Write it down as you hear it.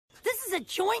is a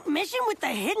joint mission with the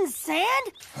Hidden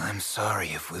Sand? I'm sorry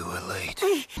if we were late.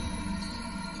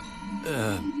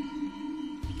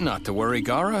 Not to worry,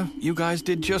 Gara. You guys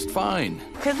did just fine.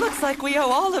 It looks like we owe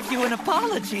all of you an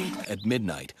apology. At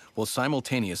midnight, we'll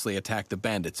simultaneously attack the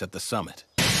bandits at the summit.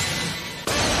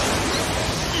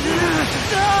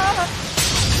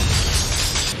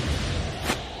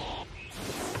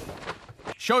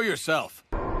 Show yourself.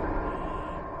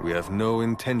 We have no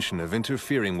intention of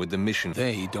interfering with the mission.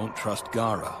 They don't trust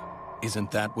Gara.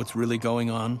 Isn't that what's really going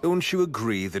on? Don't you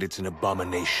agree that it's an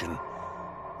abomination?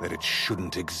 That it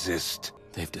shouldn't exist?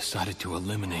 They've decided to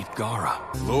eliminate Gara.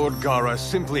 Lord Gara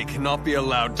simply cannot be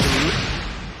allowed to...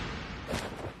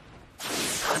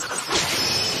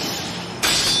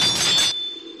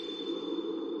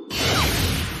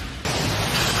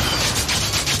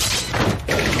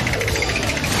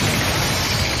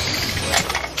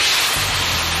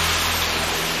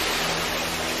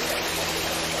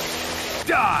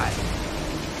 Die!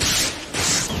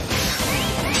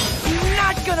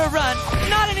 Not gonna run!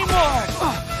 Not anymore!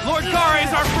 Lord Gara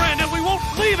is our friend, and we won't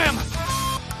leave him!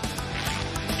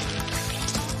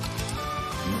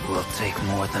 It will take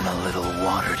more than a little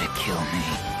water to kill me.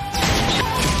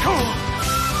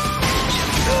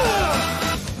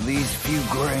 These few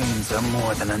grains are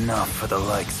more than enough for the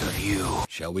likes of you.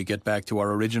 Shall we get back to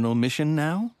our original mission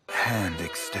now? Hand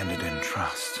extended in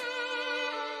trust.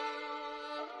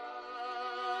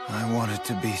 I want it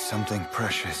to be something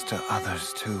precious to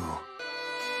others, too.